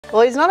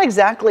Well, he's not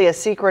exactly a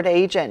secret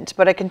agent,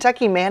 but a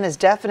Kentucky man is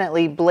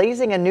definitely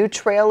blazing a new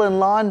trail in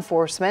law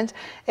enforcement.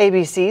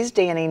 ABC's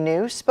Danny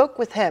New spoke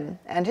with him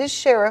and his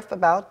sheriff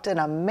about an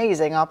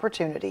amazing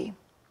opportunity.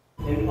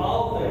 In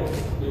all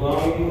things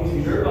belonging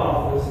to your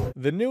office.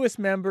 The newest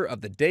member of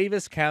the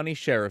Davis County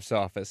Sheriff's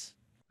Office.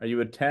 Are you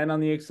a 10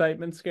 on the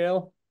excitement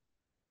scale?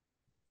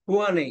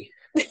 20.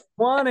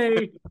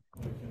 20!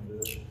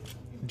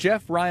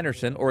 Jeff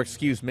Rhinerson, or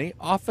excuse me,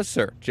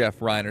 Officer Jeff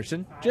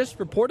Rhinerson, just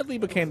reportedly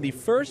became the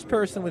first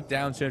person with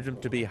Down syndrome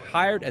to be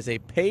hired as a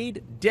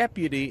paid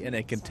deputy in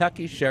a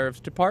Kentucky Sheriff's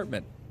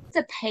Department. It's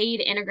a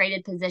paid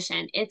integrated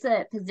position. It's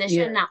a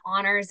position that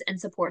honors and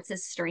supports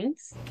his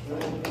strengths.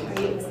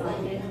 Are you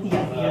excited?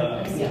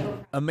 Yeah.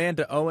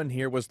 Amanda Owen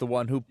here was the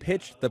one who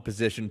pitched the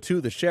position to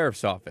the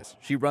sheriff's office.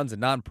 She runs a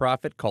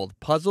nonprofit called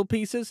Puzzle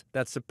Pieces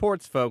that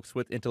supports folks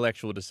with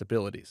intellectual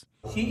disabilities.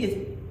 She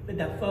is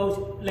the first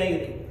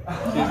lady.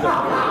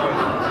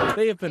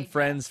 They have been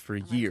friends for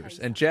years,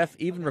 and Jeff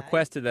even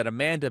requested that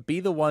Amanda be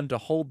the one to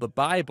hold the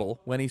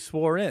Bible when he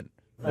swore in.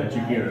 That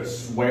you can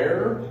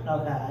swear,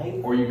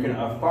 or you can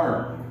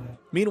affirm.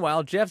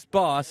 Meanwhile, Jeff's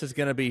boss is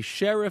going to be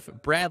Sheriff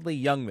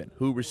Bradley Youngman,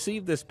 who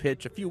received this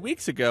pitch a few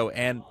weeks ago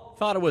and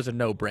thought it was a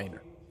no-brainer.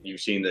 You've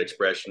seen the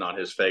expression on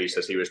his face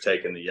as he was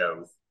taking the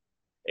oath.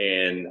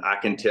 And I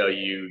can tell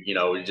you,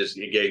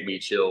 it gave me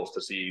chills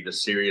to see the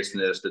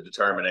seriousness, the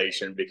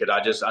determination, because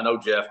I know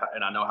Jeff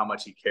and I know how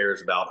much he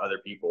cares about other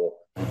people.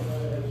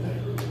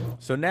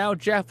 So now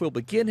Jeff will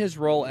begin his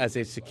role as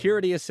a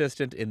security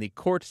assistant in the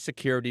Court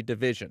Security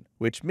Division,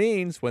 which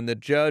means when the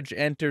judge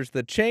enters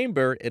the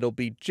chamber, it'll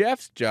be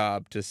Jeff's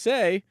job to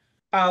say,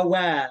 "All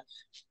right."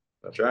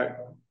 That's right.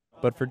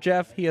 But for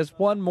Jeff, he has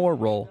one more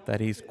role that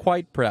he's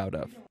quite proud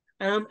of.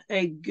 I'm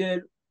a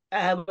good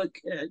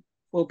advocate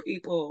for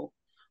people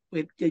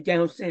with the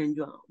Down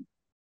syndrome.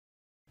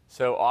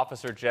 So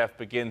Officer Jeff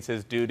begins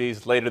his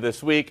duties later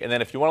this week, and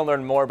then if you want to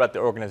learn more about the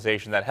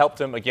organization that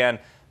helped him, again,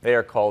 they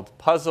are called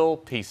Puzzle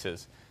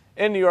Pieces.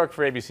 In New York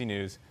for ABC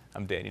News,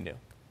 I'm Danny New.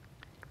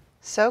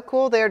 So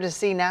cool there to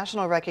see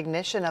national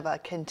recognition of a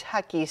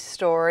Kentucky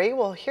story.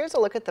 Well, here's a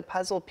look at the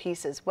Puzzle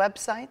Pieces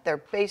website. They're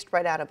based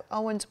right out of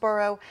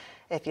Owensboro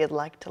if you'd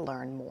like to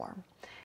learn more.